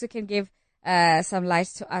folks who can give some light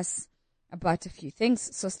to us about a few things.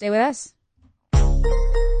 So stay with us.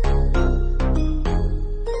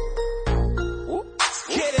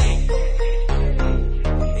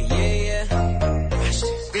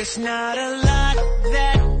 It's not a lot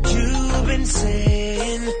that you've been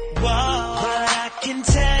saying, but I can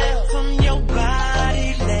tell from your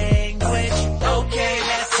body language. Okay,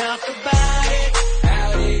 let's talk about it.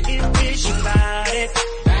 If it's about it,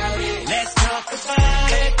 let's talk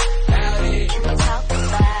about it.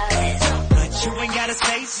 But you ain't gotta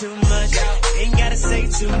say too much. Ain't gotta say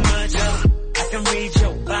too much. I can read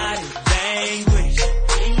your body language.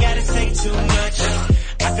 Ain't gotta say too much.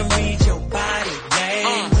 I can read your body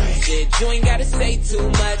language. You ain't gotta say too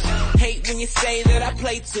much. Hate when you say that I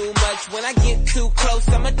play too much. When I get too close,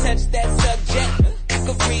 I'ma touch that subject. I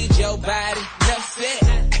can read your body, enough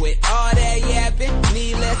said. With all that yapping,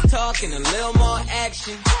 need less talk and a little more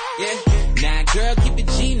action. Yeah, now girl, keep it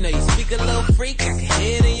G, know you speak a little freak, I can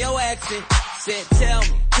hear it in your accent. Said, tell me,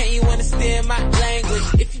 can you understand my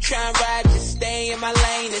language? If you try and ride, just stay in my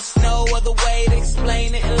lane. There's no other way to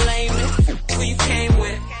explain it in layman. Who you came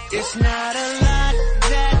with? It's not a lot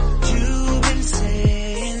that you've been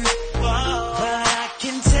saying, but I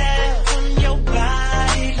can tell from your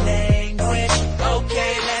body language.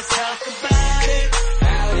 Okay, let's talk about it.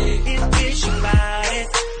 If it's about it,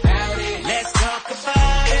 let's talk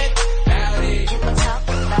about it.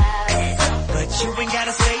 But you ain't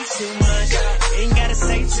gotta say too much. Ain't gotta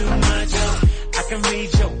say too much. I can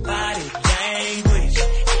read your body language.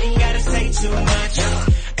 Ain't gotta say too much.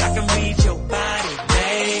 I can read your body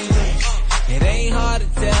language. It ain't hard to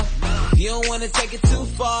tell. If you don't wanna take it too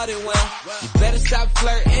far, then well, you better stop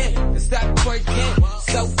flirting and stop twerking.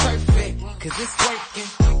 So perfect, cause it's working.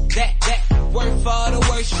 That worth all the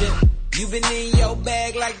worship. You been in your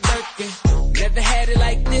bag like Birkin. Never had it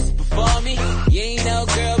like this before me. You ain't no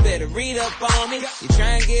girl, better read up on me. You try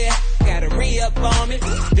and get, gotta re-up on me.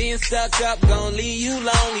 Being stuck up gon' leave you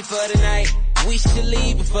lonely for the night. We should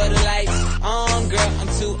leave before the lights on, girl, I'm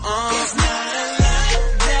too on. It's not a lot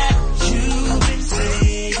that you've been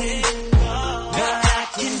saying, but I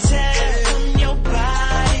can tell from your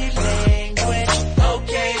body language.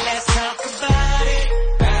 Okay, let's talk about it.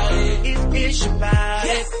 If it's about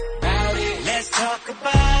it, let's talk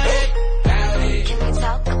about it.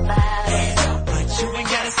 But you ain't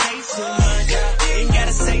gotta say too much. Ain't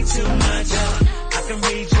gotta say too much. I can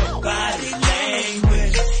read your body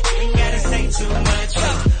language. Ain't gotta say too much.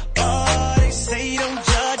 Oh, they say don't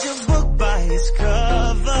judge a book by its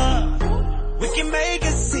cover. We can make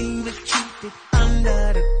a scene but keep it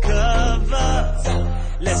under the cover.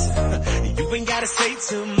 Listen, you ain't gotta say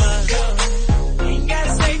too much. Ain't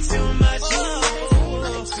gotta say too much.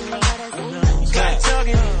 Start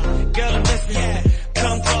talking, girl, I'm listening.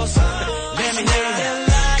 Come closer, let me know. A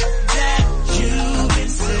lot that you've been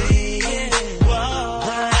saying, but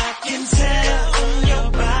I can tell from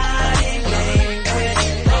your body language.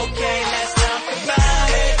 Okay, let's talk about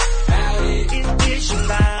it. If it's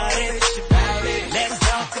about it, let's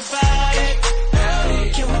talk about it.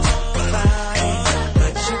 Can we talk about it?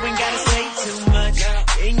 But you ain't gotta say too much.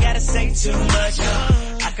 Ain't gotta say too much.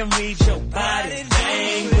 I can read your body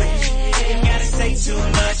language. Ain't gotta say too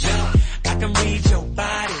much. I can read your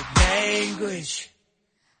body language.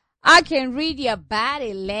 I can read your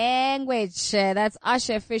body language. That's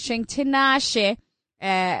Usher featuring Tinashe,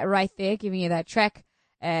 right there, giving you that track,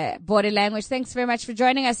 body language. Thanks very much for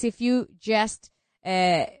joining us. If you just,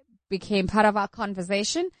 became part of our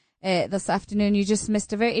conversation, this afternoon, you just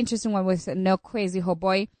missed a very interesting one with Nokwezi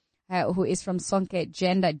Hoboy, who is from Sonke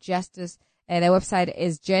Gender Justice. Their website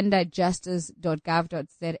is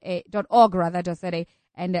genderjustice.gov.za,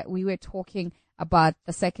 and we were talking about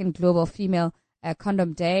the second Global Female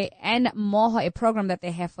Condom Day and Moho, a program that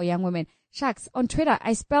they have for young women. Shucks, on Twitter,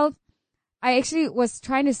 I actually was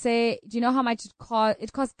trying to say, do you know how much it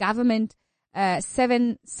costs government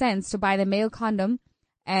 7 cents to buy the male condom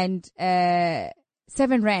and 7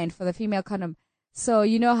 rand for the female condom. So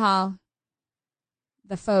you know how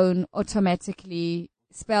the phone automatically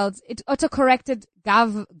spelled, it auto-corrected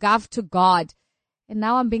gov to God. And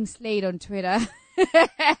now I'm being slayed on Twitter.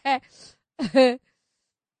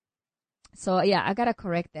 So yeah, I gotta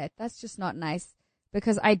correct that. That's just not nice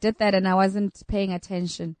because I did that and I wasn't paying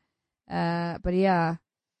attention. But yeah,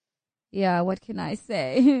 what can I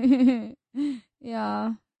say?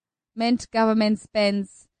 Yeah, meant government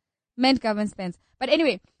spends meant government spends. But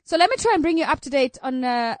anyway, so let me try and bring you up to date on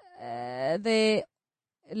the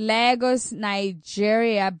Lagos,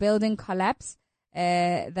 Nigeria building collapse.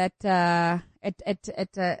 Building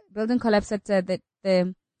collapse at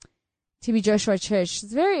the TB Joshua Church.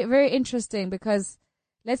 It's very, very interesting because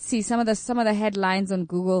let's see some of the headlines on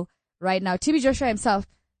Google right now. TB Joshua himself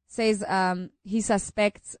says he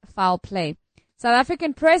suspects foul play. South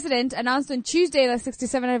African president announced on Tuesday that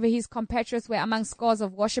 67 of his compatriots were among scores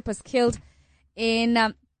of worshippers killed in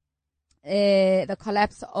the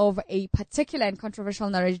collapse of a particular and controversial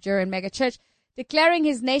Nigerian megachurch. Declaring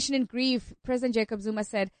his nation in grief, President Jacob Zuma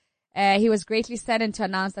said he was greatly saddened to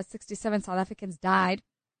announce that 67 South Africans died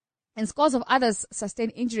and scores of others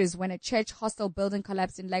sustained injuries when a church hostel building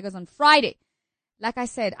collapsed in Lagos on Friday. Like I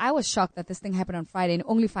said, I was shocked that this thing happened on Friday and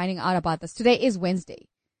only finding out about this. Today is Wednesday.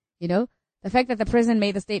 You know, the fact that the president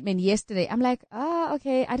made the statement yesterday, I'm like,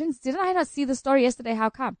 okay, didn't I not see the story yesterday? How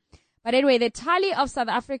come? But anyway, the tally of South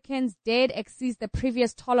Africans dead exceeds the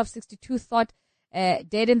previous toll of 62 thought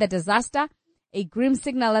dead in the disaster. A grim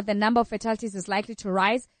signal that the number of fatalities is likely to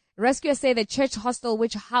rise. Rescuers say the church hostel,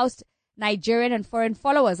 which housed Nigerian and foreign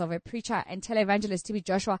followers of a preacher and televangelist TB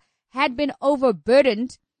Joshua, had been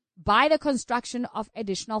overburdened by the construction of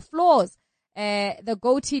additional floors. The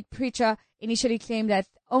goateed preacher initially claimed that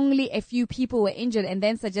only a few people were injured and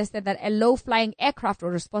then suggested that a low-flying aircraft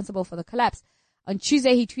were responsible for the collapse. On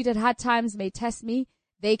Tuesday, he tweeted, "Hard times may test me.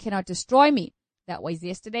 They cannot destroy me." That was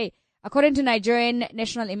yesterday. According to Nigerian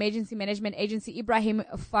National Emergency Management Agency, Ibrahim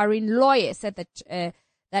Farinloye said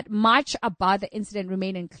that much about the incident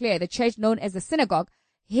remained unclear. The church, known as the synagogue,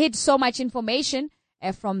 hid so much information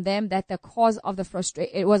from them that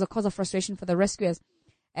it was a cause of frustration for the rescuers.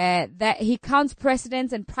 That he counts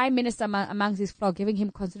presidents and prime minister amongst his flock, giving him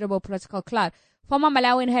considerable political clout. Former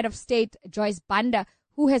Malawian head of state Joyce Banda,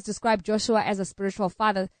 who has described Joshua as a spiritual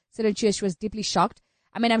father, said on Tuesday she was deeply shocked.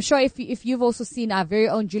 I mean, I'm sure if you've also seen our very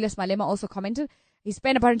own Julius Malema also commented, he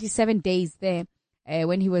spent apparently 7 days there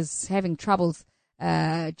when he was having troubles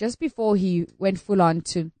just before he went full on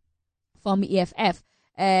to form EFF.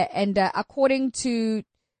 According to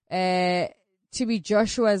TB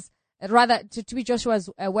Joshua's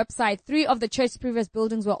website, 3 of the church's previous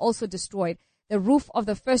buildings were also destroyed. The roof of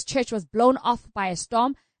the first church was blown off by a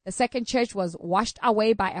storm. The second church was washed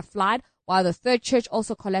away by a flood, while the third church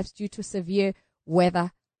also collapsed due to severe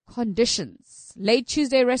weather conditions. Late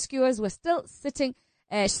Tuesday, rescuers were still sifting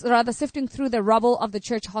through the rubble of the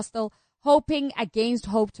church hostel, hoping against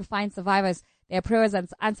hope to find survivors. Their prayers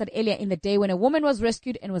answered earlier in the day when a woman was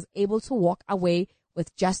rescued and was able to walk away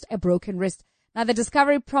with just a broken wrist. Now, the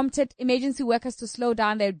discovery prompted emergency workers to slow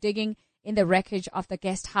down their digging in the wreckage of the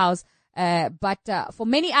guest house. But for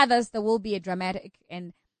many others, there will be a dramatic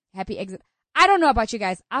and happy exit. I don't know about you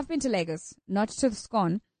guys. I've been to Lagos, not to the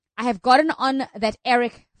SCON. I have gotten on that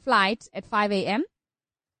Eric flight at 5 a.m.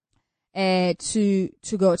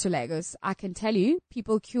 To go to Lagos. I can tell you,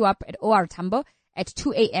 people queue up at OR Tambo at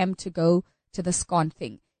 2 a.m. to go to the SCON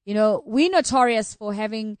thing. You know, we're notorious for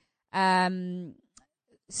having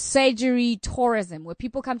surgery tourism, where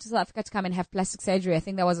people come to South Africa to come and have plastic surgery. I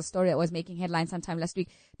think that was a story that was making headlines sometime last week.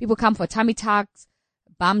 People come for tummy tucks,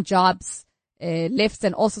 bum jobs, lifts,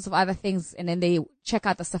 and all sorts of other things, and then they check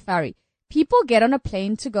out the safari. People get on a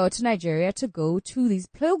plane to go to Nigeria to go to these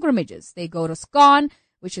pilgrimages. They go to SCON,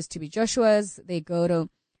 which is TB Joshua's. They go to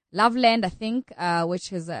Loveland, I think,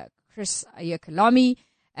 which is Chris Ayokalomi.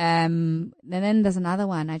 And then there's another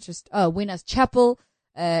one. Winners Chapel,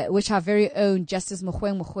 which our very own Justice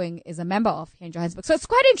Mogoeng is a member of here in Johannesburg. So it's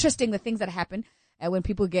quite interesting the things that happen when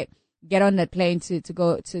people get on that plane to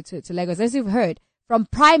go to Lagos. As you've heard from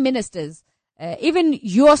prime ministers, even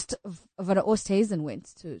Joost van der Oosthuizen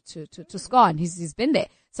went to SCON. He's been there.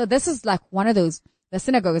 So this is like one of those. The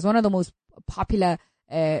synagogue is one of the most popular,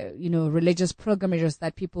 religious pilgrimages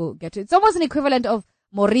that people get to. It's almost an equivalent of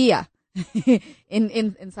Moria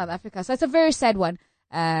in South Africa. So it's a very sad one.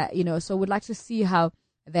 So we'd like to see how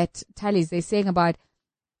that tallies. They're saying about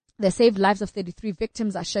the saved lives of 33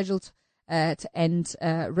 victims are scheduled to end.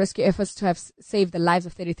 Rescue efforts to have saved the lives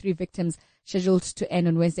of 33 victims scheduled to end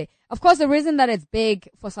on Wednesday. Of course, the reason that it's big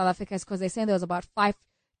for South Africa is because they're saying there was about 5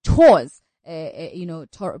 tours,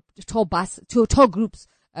 tour groups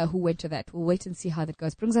who went to that. We'll wait and see how that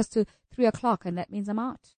goes. Brings us to 3:00, and that means I'm out.